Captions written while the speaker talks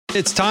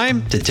It's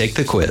time to take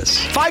the quiz.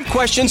 5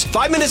 questions,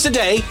 5 minutes a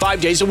day,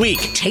 5 days a week.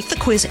 Take the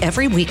quiz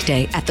every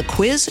weekday at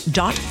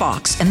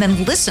thequiz.fox and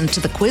then listen to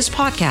the quiz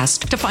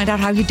podcast to find out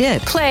how you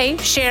did. Play,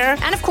 share,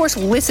 and of course,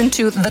 listen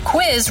to The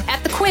Quiz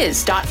at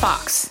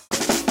thequiz.fox.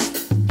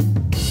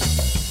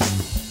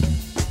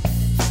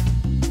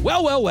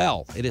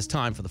 Well, it is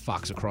time for the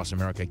Fox Across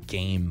America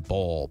Game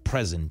Ball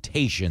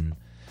presentation.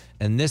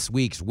 And this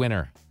week's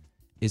winner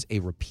is a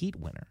repeat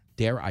winner,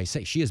 dare I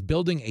say. She is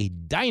building a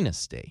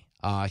dynasty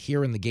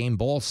here in the Game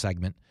Ball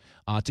segment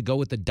to go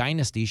with the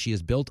dynasty she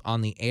has built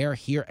on the air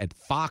here at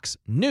Fox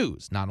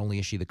News. Not only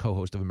is she the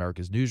co-host of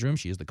America's Newsroom,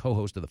 she is the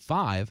co-host of The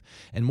Five.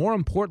 And more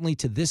importantly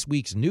to this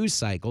week's news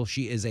cycle,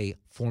 she is a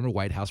former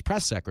White House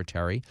press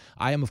secretary.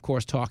 I am, of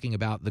course, talking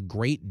about the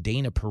great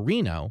Dana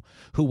Perino,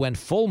 who went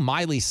full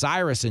Miley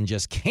Cyrus and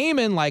just came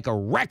in like a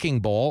wrecking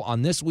ball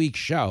on this week's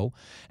show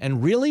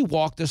and really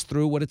walked us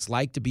through what it's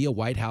like to be a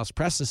White House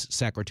press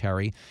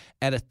secretary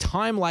at a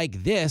time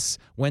like this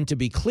when, to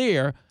be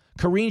clear,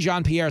 Karine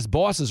Jean-Pierre's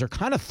bosses are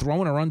kind of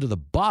throwing her under the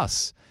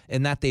bus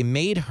in that they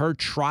made her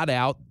trot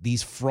out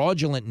these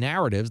fraudulent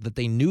narratives that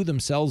they knew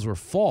themselves were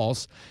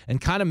false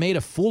and kind of made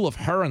a fool of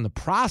her in the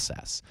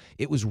process.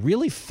 It was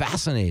really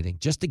fascinating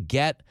just to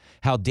get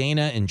how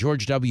Dana and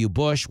George W.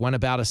 Bush went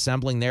about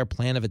assembling their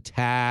plan of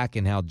attack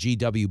and how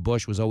G.W.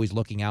 Bush was always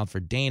looking out for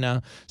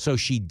Dana so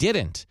she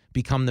didn't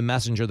become the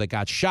messenger that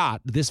got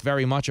shot. This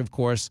very much, of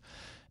course,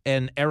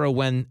 an era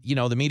when, you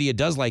know, the media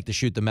does like to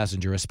shoot the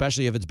messenger,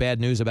 especially if it's bad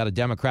news about a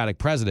Democratic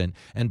president.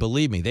 And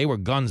believe me, they were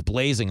guns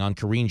blazing on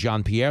Karine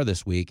Jean-Pierre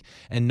this week,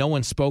 and no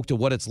one spoke to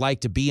what it's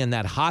like to be in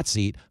that hot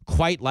seat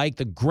quite like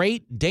the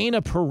great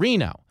Dana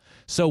Perino.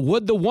 So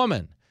would the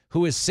woman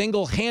who is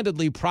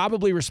single-handedly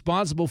probably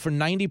responsible for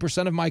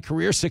 90% of my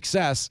career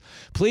success,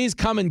 please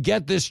come and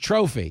get this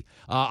trophy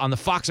on the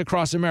Fox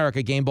Across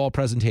America Game Ball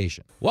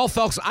presentation. Well,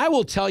 folks, I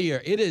will tell you,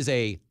 it is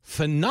a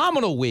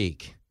phenomenal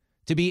week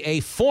to be a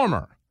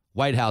former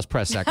White House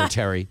press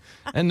secretary.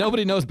 And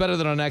nobody knows better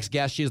than our next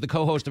guest. She is the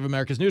co-host of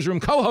America's Newsroom,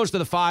 co-host of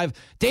The Five.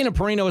 Dana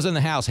Perino is in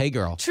the house. Hey,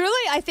 girl. Truly,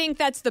 I think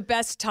that's the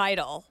best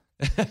title.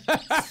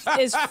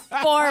 Is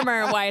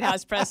former White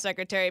House press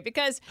secretary,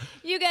 because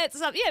you get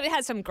some, it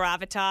has some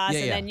gravitas,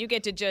 and then you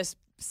get to just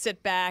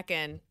sit back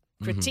and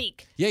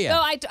critique.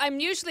 So I'm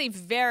usually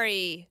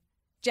very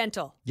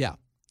gentle.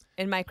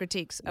 In my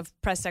critiques of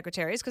press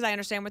secretaries because I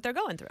understand what they're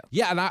going through.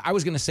 Yeah, and I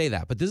was going to say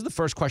that, but this is the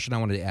first question I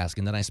wanted to ask,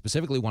 and then I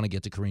specifically want to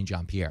get to Karine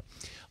Jean-Pierre.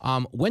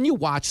 When you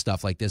watch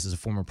stuff like this as a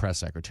former press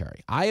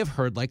secretary, I have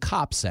heard like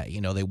cops say,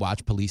 you know, they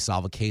watch police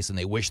solve a case and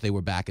they wish they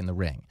were back in the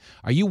ring.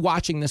 Are you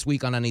watching this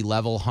week on any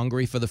level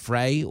hungry for the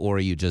fray, or are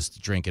you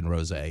just drinking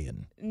rosé?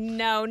 And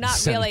No,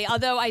 not really.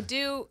 Although I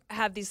do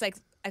have these, like,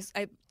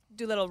 I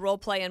do little role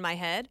play in my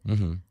head.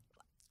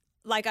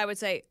 Like I would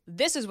say,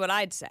 this is what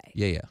I'd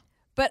say.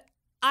 But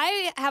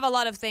I have a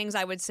lot of things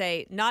I would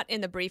say not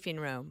in the briefing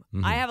room.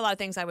 I have a lot of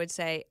things I would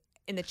say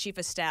in the chief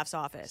of staff's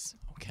office.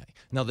 Okay.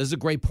 Now, this is a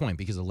great point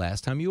because the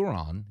last time you were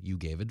on, you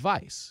gave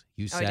advice.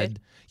 You said,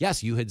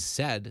 yes, you had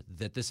said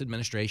that this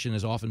administration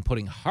is often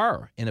putting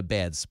her in a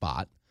bad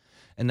spot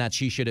and that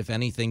she should, if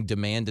anything,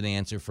 demand an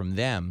answer from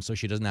them so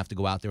she doesn't have to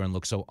go out there and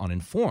look so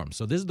uninformed.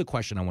 So this is the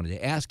question I wanted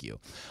to ask you.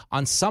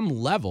 On some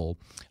level,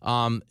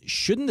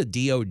 shouldn't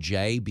the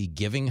DOJ be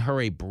giving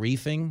her a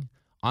briefing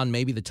on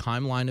maybe the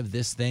timeline of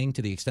this thing to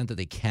the extent that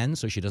they can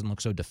so she doesn't look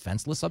so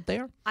defenseless up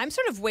there? I'm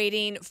sort of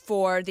waiting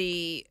for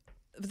this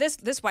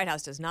White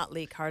House does not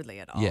leak hardly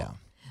at all.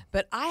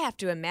 But I have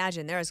to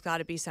imagine there has got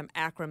to be some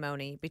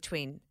acrimony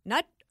between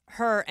not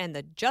her and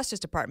the Justice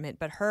Department,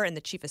 but her and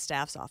the Chief of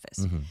Staff's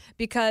office.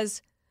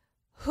 Because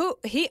Ron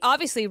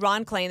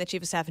Klain, the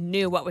Chief of Staff,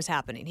 knew what was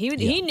happening.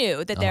 He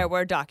knew that there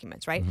were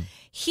documents, right?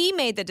 He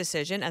made the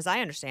decision, as I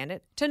understand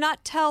it, to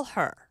not tell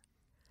her.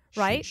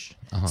 Right?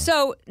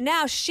 So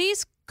now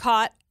she's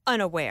caught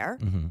unaware.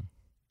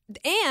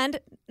 And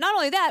not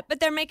only that, but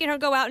they're making her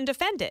go out and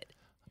defend it.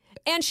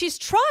 And she's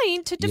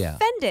trying to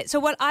defend it. So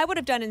what I would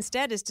have done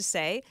instead is to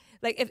say,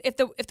 like, if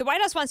the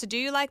White House wants to do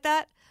you like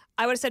that,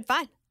 I would have said,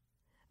 fine.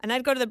 And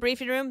I'd go to the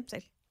briefing room,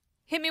 say,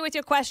 hit me with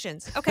your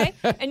questions. Okay.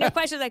 And your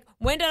question is like,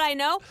 when did I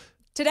know?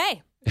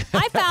 Today.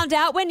 I found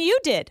out when you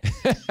did.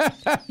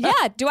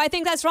 Do I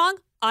think that's wrong?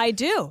 I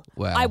do.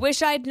 Well, I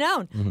wish I'd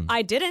known.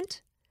 I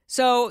didn't.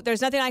 So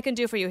there's nothing I can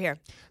do for you here.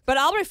 But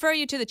I'll refer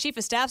you to the Chief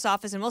of Staff's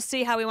office, and we'll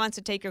see how he wants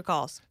to take your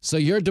calls. So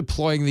you're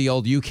deploying the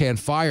old, you can't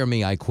fire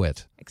me, I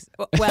quit.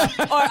 Well,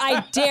 or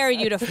I dare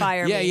you to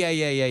fire me.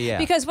 Yeah.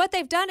 Because what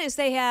they've done is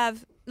they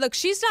have, look,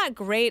 she's not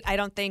great, I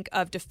don't think,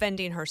 of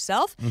defending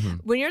herself.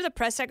 When you're the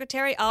press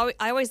secretary, I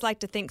always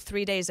like to think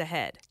 3 days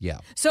ahead.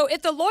 So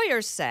if the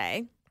lawyers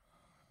say,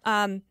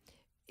 so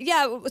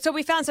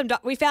we found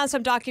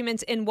some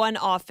documents in one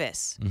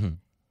office.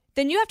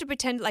 Then you have to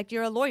pretend like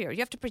you're a lawyer. You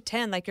have to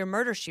pretend like you're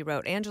Murder, She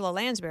Wrote, Angela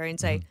Lansbury, and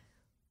say,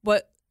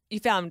 what, you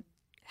found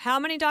how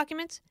many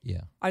documents?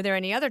 Are there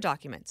any other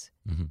documents?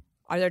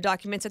 Are there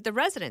documents at the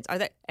residence?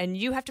 And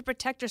you have to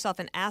protect yourself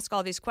and ask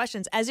all these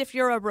questions as if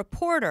you're a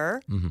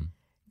reporter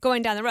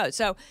going down the road.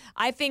 So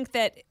I think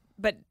that,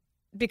 but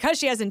because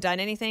she hasn't done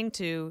anything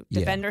to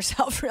defend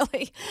herself,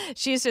 really,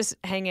 she's just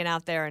hanging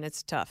out there, and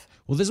it's tough.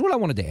 Well, this is what I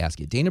wanted to ask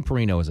you. Dana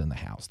Perino is in the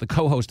house, the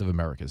co-host of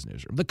America's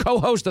Newsroom, the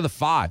co-host of The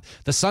Five.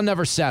 The sun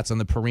never sets on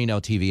the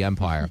Perino TV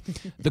empire.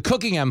 The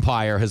cooking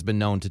empire has been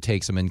known to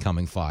take some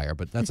incoming fire,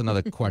 but that's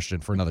another question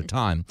for another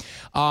time.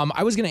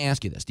 I was going to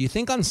ask you this. Do you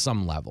think on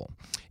some level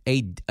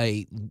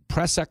a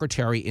press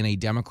secretary in a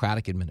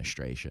Democratic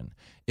administration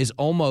is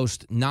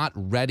almost not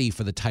ready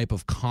for the type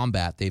of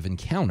combat they've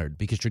encountered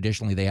because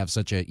traditionally they have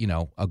such a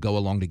go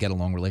along to get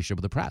along relationship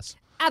with the press?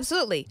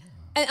 Absolutely.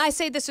 And I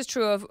say this is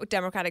true of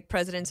Democratic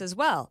presidents as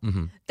well.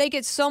 Mm-hmm. They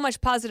get so much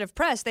positive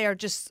press, they are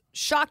just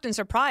shocked and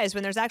surprised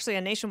when there's actually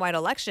a nationwide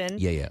election.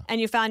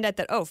 And you find out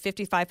that,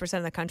 55%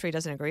 of the country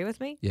doesn't agree with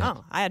me? Yeah.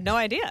 Oh, I had no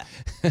idea.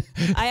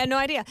 I had no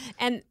idea.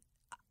 And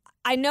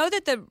I know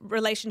that the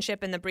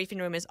relationship in the briefing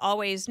room is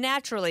always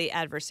naturally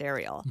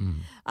adversarial.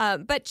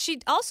 But she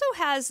also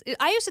has,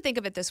 I used to think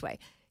of it this way.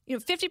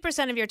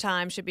 50% of your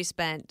time should be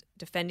spent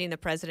defending the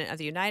president of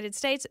the United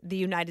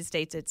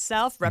States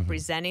itself,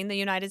 representing the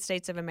United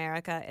States of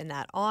America in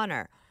that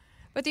honor.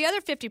 But the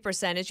other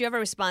 50% is you have a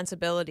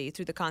responsibility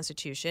through the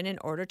Constitution in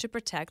order to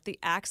protect the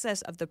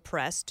access of the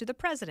press to the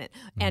president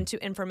and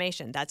to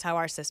information. That's how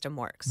our system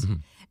works.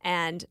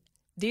 And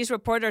these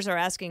reporters are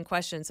asking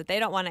questions that they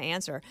don't want to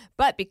answer.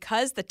 But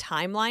because the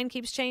timeline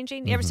keeps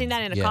changing, you ever seen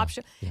that in a cop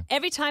show? Yeah.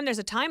 Every time there's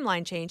a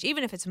timeline change,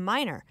 even if it's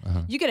minor,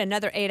 you get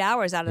another 8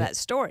 hours out of that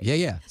story.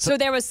 So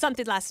there was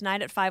something last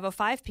night at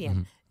 5:05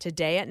 p.m.,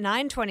 today at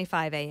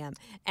 9:25 a.m.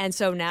 And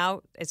so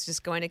now it's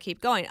just going to keep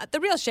going.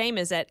 The real shame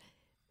is that,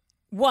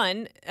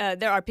 one,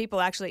 there are people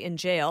actually in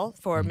jail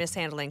for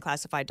mishandling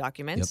classified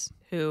documents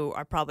who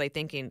are probably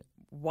thinking,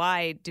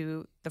 why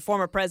do the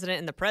former president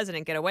and the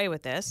president get away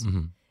with this?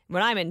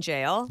 When I'm in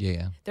jail,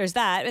 there's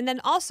that. And then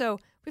also,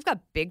 we've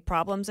got big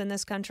problems in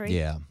this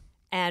country.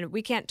 And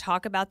we can't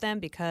talk about them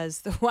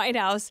because the White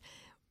House,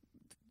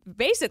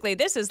 basically,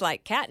 this is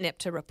like catnip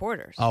to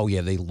reporters. Oh,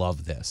 yeah, they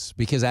love this.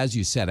 Because as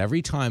you said,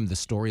 every time the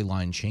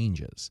storyline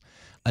changes,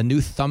 a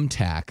new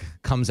thumbtack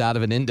comes out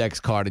of an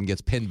index card and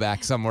gets pinned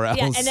back somewhere else.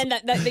 Yeah, and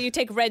then you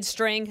take red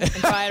string and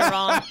try it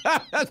around,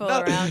 pull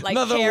it around, like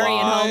Carrie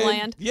in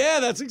Homeland. Yeah,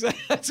 that's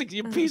exactly.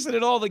 You're piecing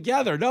it all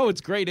together. No,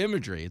 it's great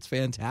imagery. It's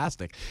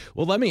fantastic.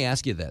 Well, let me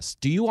ask you this.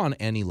 Do you on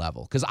any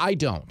level, because I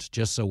don't,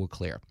 just so we're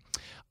clear,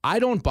 I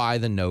don't buy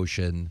the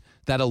notion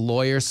that a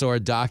lawyer saw a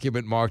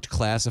document marked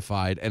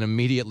classified and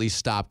immediately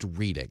stopped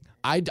reading.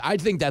 I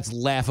think that's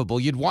laughable.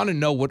 You'd want to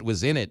know what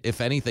was in it,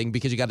 if anything,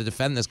 because you got to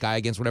defend this guy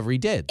against whatever he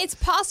did. It's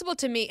possible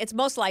to me, it's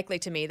most likely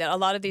to me that a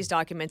lot of these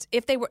documents,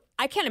 if they were,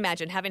 I can't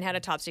imagine having had a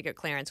top secret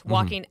clearance,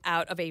 walking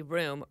out of a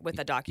room with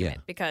a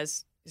document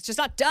because it's just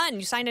not done.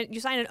 You sign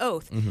an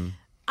oath.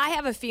 I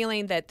have a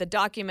feeling that the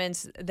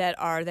documents that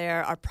are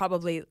there are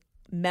probably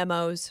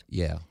memos.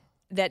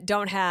 That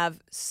don't have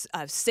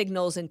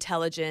signals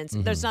intelligence.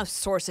 There's no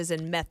sources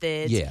and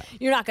methods.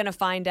 You're not going to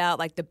find out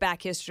like the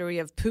back history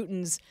of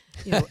Putin's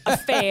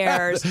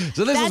affairs.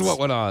 So this is what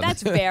went on.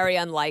 That's very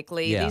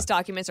unlikely. These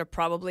documents are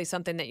probably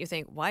something that you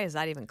think, why is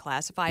that even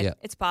classified?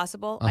 It's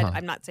possible.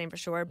 I'm not saying for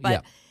sure,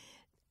 but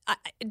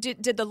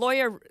did the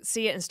lawyer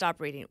see it and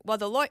stop reading? Well,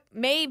 the lawyer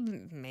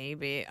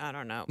maybe I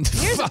don't know.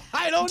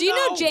 I don't know. Do you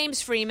know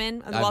James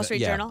Freeman of the Wall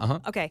Street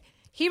Journal? Okay,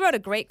 he wrote a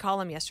great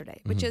column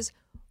yesterday, which is,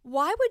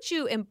 why would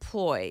you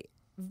employ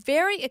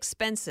very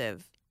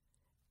expensive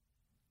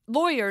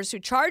lawyers who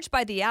charge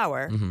by the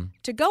hour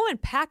to go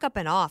and pack up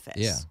an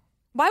office?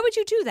 Why would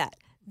you do that?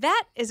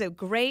 That is a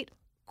great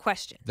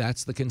question.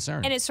 That's the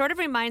concern. And it sort of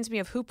reminds me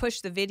of who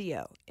pushed the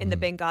video in the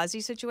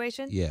Benghazi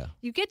situation.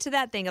 You get to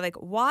that thing of like,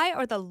 why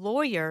are the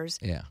lawyers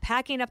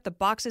packing up the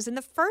boxes in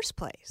the first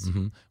place?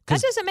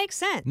 That doesn't make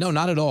sense. No,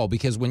 not at all,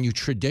 because when you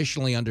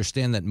traditionally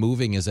understand that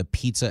moving is a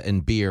pizza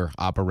and beer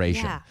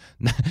operation,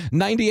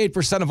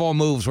 98% of all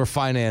moves were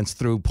financed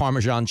through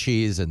Parmesan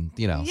cheese and,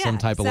 some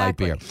type of light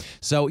beer.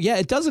 So,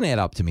 it doesn't add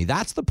up to me.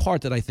 That's the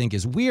part that I think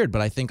is weird,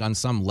 but I think on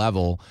some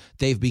level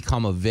they've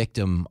become a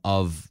victim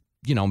of,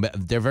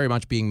 they're very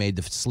much being made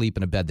to sleep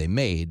in a bed they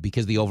made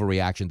because the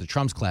overreaction to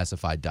Trump's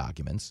classified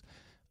documents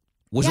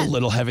was a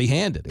little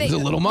heavy-handed. It was a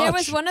little much. There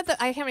was one of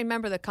I can't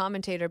remember the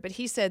commentator, but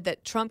he said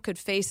that Trump could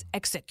face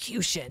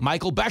execution.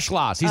 Michael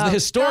Beschloss. He's the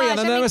historian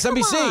on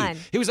MSNBC.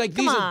 He was like,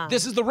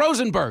 this is the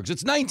Rosenbergs.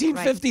 It's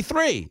 1953.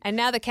 Right. And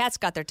now the cat's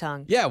got their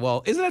tongue. Yeah,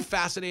 well, isn't it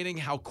fascinating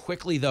how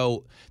quickly,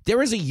 though,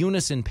 there is a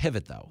unison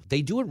pivot, though.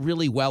 They do it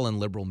really well in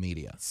liberal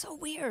media. It's so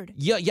weird.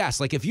 Yeah, yes.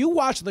 Like, if you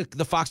watch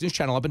the Fox News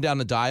channel up and down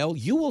the dial,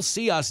 you will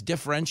see us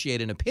differentiate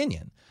in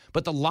opinion.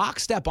 But the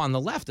lockstep on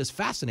the left is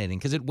fascinating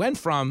because it went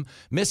from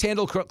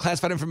mishandle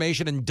classified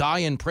information and die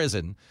in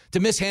prison to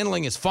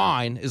mishandling is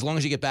fine as long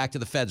as you get back to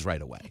the feds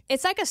right away.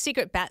 It's like a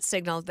secret bat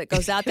signal that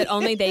goes out that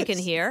only they can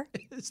hear.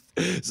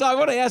 So I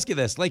want to ask you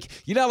this. Like,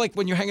 like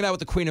when you're hanging out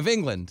with the Queen of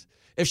England,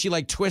 if she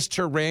twists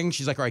her ring,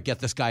 she's like, all right, get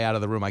this guy out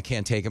of the room. I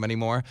can't take him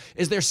anymore.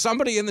 Is there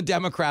somebody in the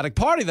Democratic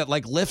Party that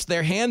lifts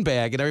their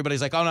handbag and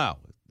everybody's like, oh no,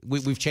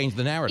 we've changed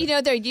the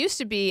narrative? There used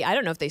to be, I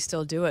don't know if they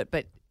still do it,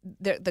 but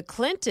the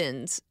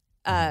Clintons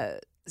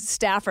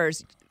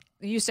staffers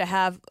used to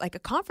have like a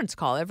conference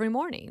call every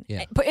morning,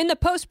 Yeah. but in the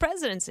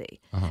post-presidency.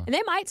 And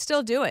they might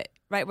still do it,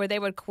 right, where they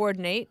would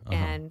coordinate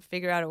and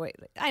figure out a way.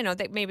 I know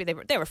that maybe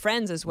they were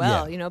friends as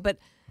well, Yeah. but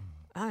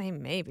I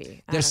mean, maybe. There's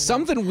I don't know.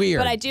 something weird.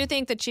 But I do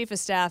think the chief of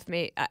staff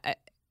may,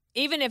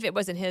 even if it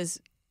wasn't his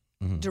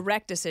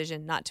direct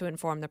decision not to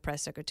inform the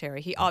press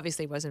secretary, he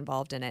obviously was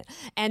involved in it.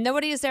 And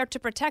nobody is there to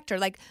protect her.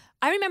 Like,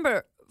 I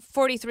remember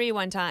 43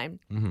 one time,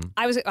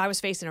 I was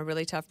facing a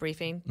really tough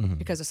briefing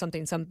because of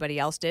something somebody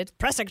else did.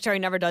 Press secretary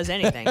never does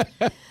anything.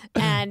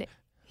 And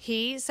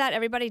he sat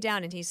everybody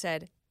down and he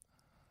said,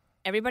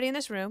 everybody in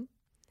this room,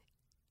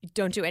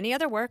 don't do any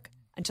other work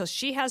until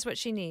she has what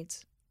she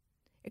needs.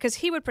 Because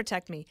he would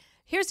protect me.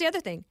 Here's the other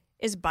thing.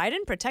 Is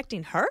Biden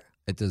protecting her?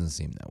 It doesn't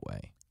seem that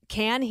way.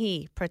 Can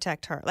he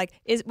protect her? Like,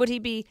 would he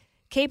be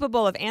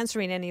capable of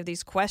answering any of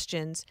these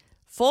questions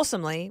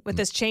fulsomely with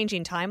this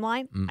changing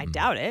timeline? I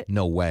doubt it.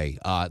 No way.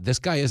 This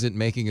guy isn't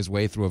making his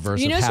way through a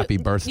verse of Happy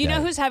Birthday. You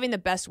know who's having the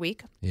best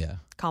week? Yeah.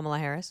 Kamala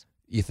Harris.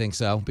 You think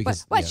so?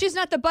 Because What? She's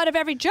not the butt of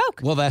every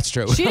joke. Well, that's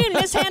true. She didn't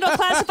mishandle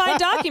classified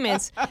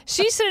documents.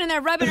 She's sitting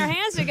there rubbing her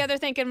hands together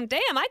thinking,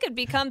 damn, I could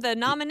become the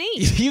nominee.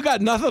 You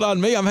got nothing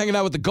on me. I'm hanging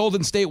out with the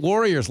Golden State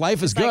Warriors.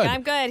 Life is good. Like,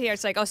 I'm good here.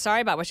 It's like, oh,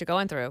 sorry about what you're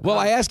going through. Well,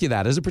 I ask you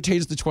that as it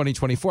pertains to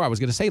 2024. I was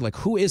going to say, like,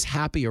 who is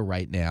happier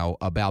right now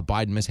about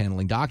Biden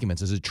mishandling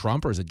documents? Is it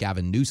Trump or is it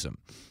Gavin Newsom?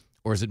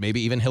 Or is it maybe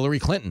even Hillary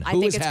Clinton?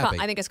 Who is happy?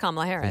 I think it's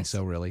Kamala Harris. Think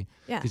so, really?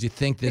 Yeah. Because you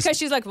think this... Because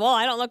she's like, well,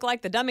 I don't look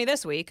like the dummy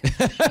this week.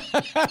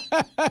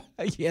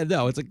 Yeah,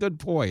 no, it's a good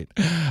point.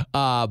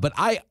 But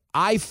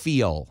I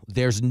feel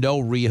there's no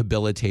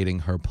rehabilitating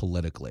her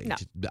politically. No.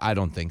 I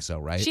don't think so,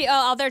 right?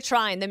 They're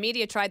trying. The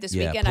media tried this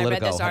Yeah, weekend. I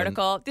read this Politico had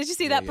article. Did you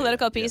see that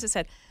Politico piece that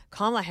said,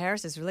 Kamala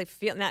Harris is really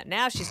feeling that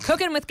now. She's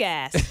cooking with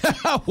gas.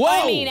 Whoa!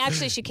 I mean,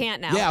 actually, she can't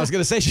now. Yeah, I was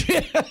going to say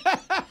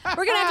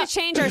We're going to have to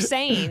change our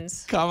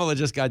sayings. Kamala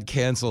just got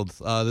canceled.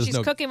 She's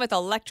cooking with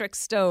electric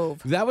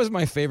stove. That was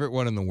my favorite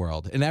one in the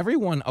world. And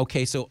everyone,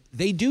 okay, so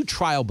they do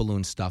trial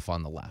balloon stuff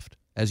on the left,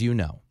 as you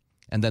know.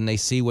 And then they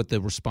see what the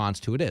response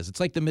to it is.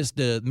 It's like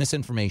the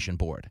misinformation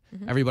board.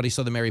 Everybody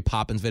saw the Mary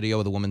Poppins video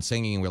of the woman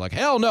singing, and we're like,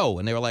 hell no.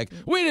 And they were like,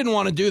 we didn't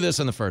want to do this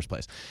in the first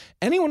place.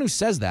 Anyone who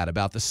says that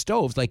about the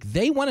stoves, like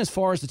they went as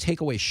far as to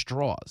take away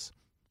straws,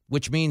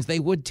 which means they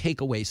would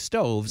take away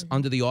stoves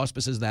under the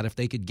auspices that if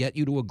they could get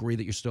you to agree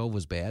that your stove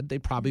was bad,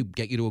 they'd probably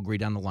get you to agree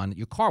down the line that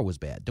your car was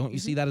bad. Don't you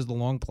see that as the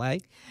long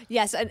play?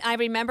 Yes, and I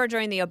remember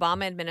during the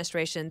Obama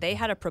administration, they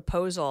had a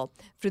proposal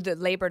through the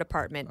Labor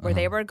Department where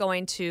they were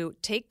going to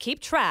keep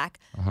track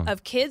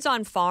of kids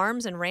on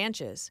farms and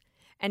ranches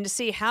and to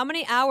see how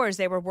many hours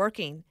they were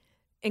working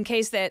in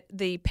case that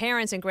the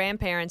parents and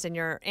grandparents and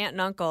your aunt and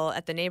uncle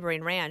at the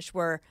neighboring ranch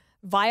were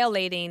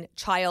violating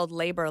child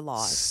labor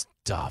laws.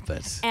 Stop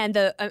it. And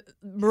the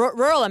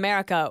rural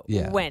America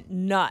went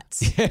nuts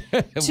to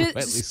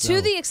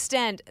the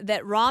extent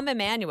that Rahm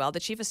Emanuel,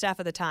 the chief of staff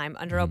at the time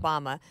under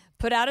Obama,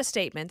 put out a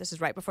statement. This is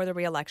right before the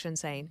re-election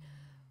saying,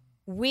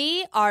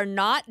 we are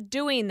not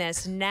doing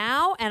this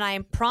now, and I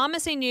am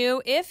promising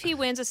you if he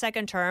wins a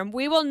second term,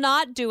 we will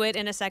not do it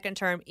in a second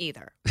term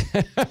either.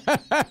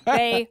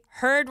 They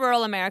heard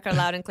rural America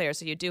loud and clear,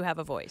 so you do have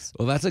a voice.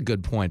 Well, that's a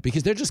good point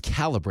because they're just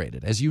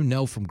calibrated, as you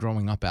know from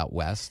growing up out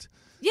west.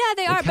 Yeah,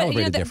 they are.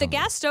 But the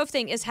gas stove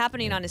thing is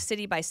happening on a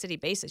city-by-city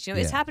basis.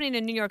 It's happening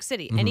in New York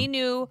City. Any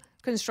new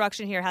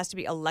construction here has to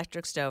be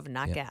electric stove,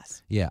 not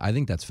gas. Yeah, I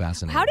think that's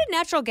fascinating. How did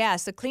natural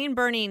gas, the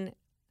clean-burning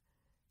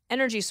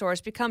energy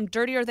source, become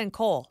dirtier than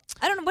coal?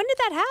 I don't know. When did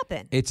that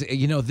happen?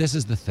 This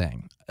is the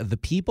thing. The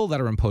people that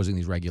are imposing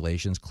these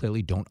regulations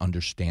clearly don't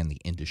understand the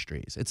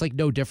industries. It's like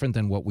no different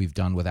than what we've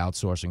done with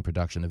outsourcing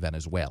production to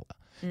Venezuela.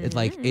 It's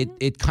like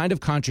it kind of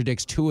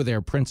contradicts two of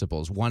their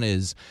principles. One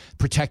is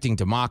protecting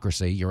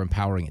democracy. You're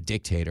empowering a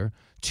dictator.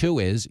 Two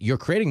is you're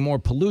creating more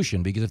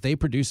pollution because if they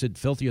produce it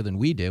filthier than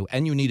we do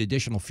and you need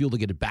additional fuel to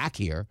get it back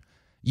here,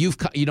 you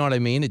know what I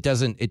mean? It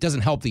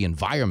doesn't help the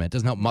environment. It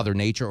doesn't help Mother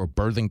Nature or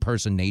birthing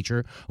person nature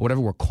or whatever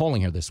we're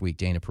calling her this week,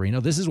 Dana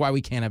Perino. This is why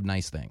we can't have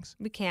nice things.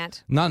 We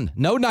can't. None.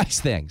 No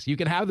nice things. You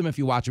can have them if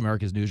you watch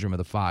America's Newsroom of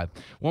the Five.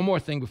 One more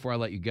thing before I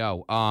let you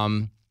go.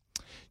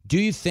 Do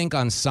you think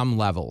on some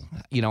level,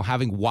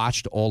 having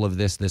watched all of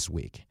this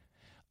week,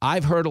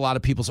 I've heard a lot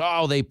of people say,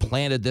 oh, they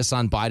planted this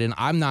on Biden.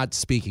 I'm not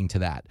speaking to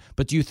that.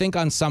 But do you think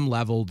on some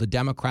level the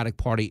Democratic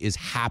Party is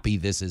happy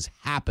this is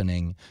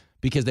happening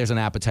because there's an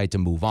appetite to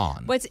move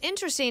on? What's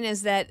interesting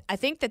is that I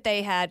think that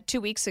they had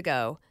 2 weeks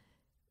ago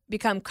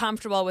become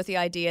comfortable with the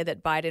idea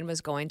that Biden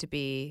was going to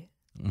be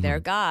their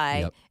guy.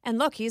 Yep. And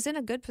look, he's in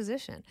a good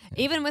position,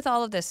 even with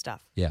all of this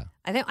stuff. Yeah.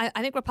 I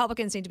think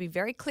Republicans need to be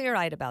very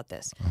clear-eyed about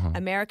this.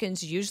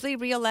 Americans usually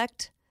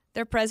reelect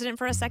their president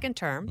for a second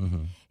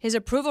term. His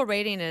approval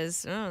rating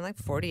is like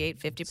 48,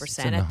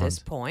 50% at this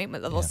point.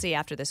 We'll see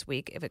after this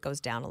week if it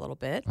goes down a little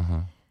bit.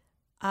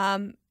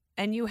 And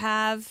you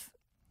have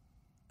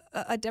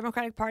a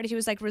Democratic Party who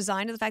is like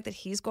resigned to the fact that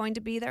he's going to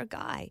be their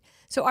guy.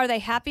 So are they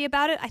happy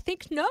about it? I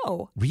think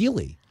no.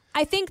 Really?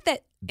 I think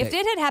that if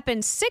it had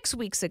happened 6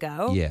 weeks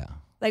ago,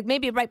 Like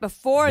maybe right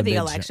before the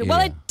election. Well,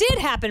 it did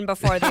happen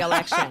before the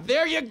election.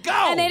 There you go.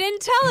 And they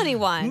didn't tell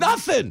anyone.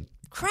 Nothing.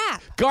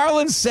 Crap.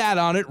 Garland sat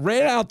on it,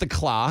 ran out the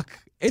clock.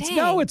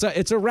 Dang.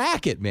 It's a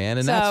racket, man.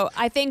 And so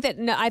I think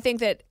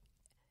that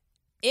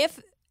if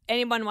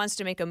anyone wants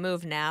to make a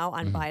move now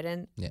on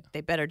Biden,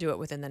 they better do it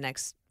within the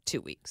next 2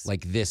 weeks.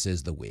 Like this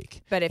is the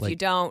week. But if you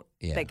don't,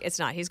 like it's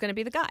not. He's going to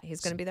be the guy. He's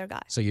going to be their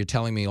guy. So you're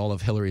telling me all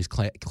of Hillary's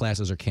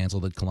classes are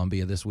canceled at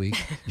Columbia this week?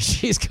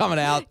 She's coming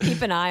out.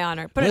 Keep an eye on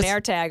her. Put an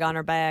air tag on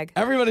her bag.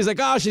 Everybody's like,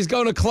 oh, she's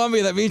going to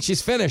Columbia. That means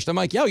she's finished. I'm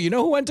like, yo, you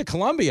know who went to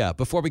Columbia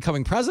before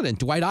becoming president?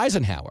 Dwight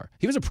Eisenhower.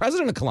 He was a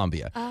president of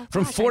Columbia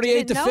from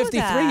 48 to 53.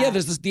 That. Yeah,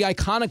 there's the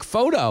iconic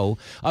photo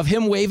of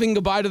him waving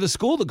goodbye to the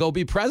school to go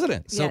be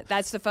president. So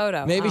that's the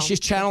photo. Maybe she's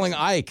channeling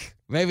Ike.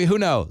 Maybe, who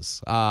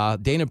knows?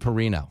 Dana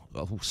Perino,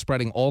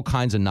 spreading all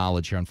kinds of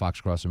knowledge here on Fox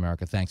Across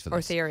America. Thanks for this.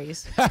 Or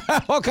theories.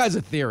 All kinds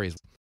of theories.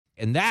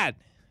 And that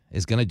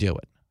is going to do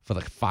it for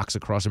the Fox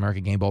Across America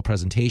Game Ball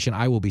presentation.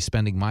 I will be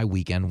spending my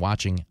weekend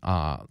watching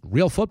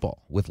real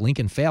football with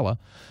Lincoln Fela,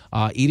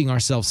 eating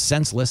ourselves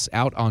senseless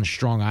out on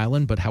Strong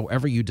Island. But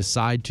however you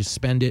decide to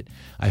spend it,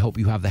 I hope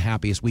you have the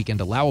happiest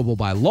weekend allowable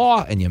by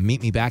law, and you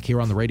meet me back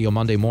here on the radio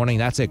Monday morning.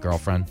 That's it,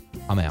 girlfriend.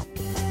 I'm out.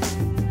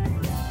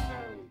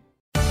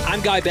 I'm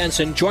Guy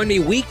Benson. Join me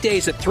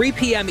weekdays at 3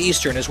 p.m.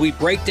 Eastern as we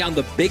break down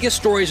the biggest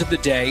stories of the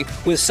day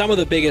with some of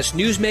the biggest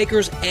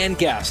newsmakers and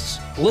guests.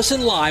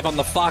 Listen live on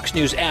the Fox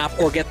News app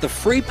or get the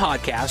free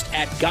podcast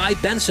at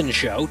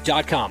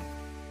GuyBensonShow.com.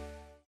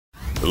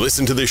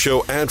 Listen to the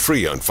show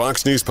ad-free on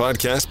Fox News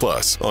Podcast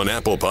Plus, on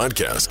Apple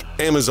Podcast,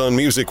 Amazon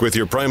Music with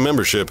your Prime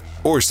membership,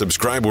 or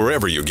subscribe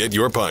wherever you get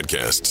your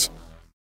podcasts.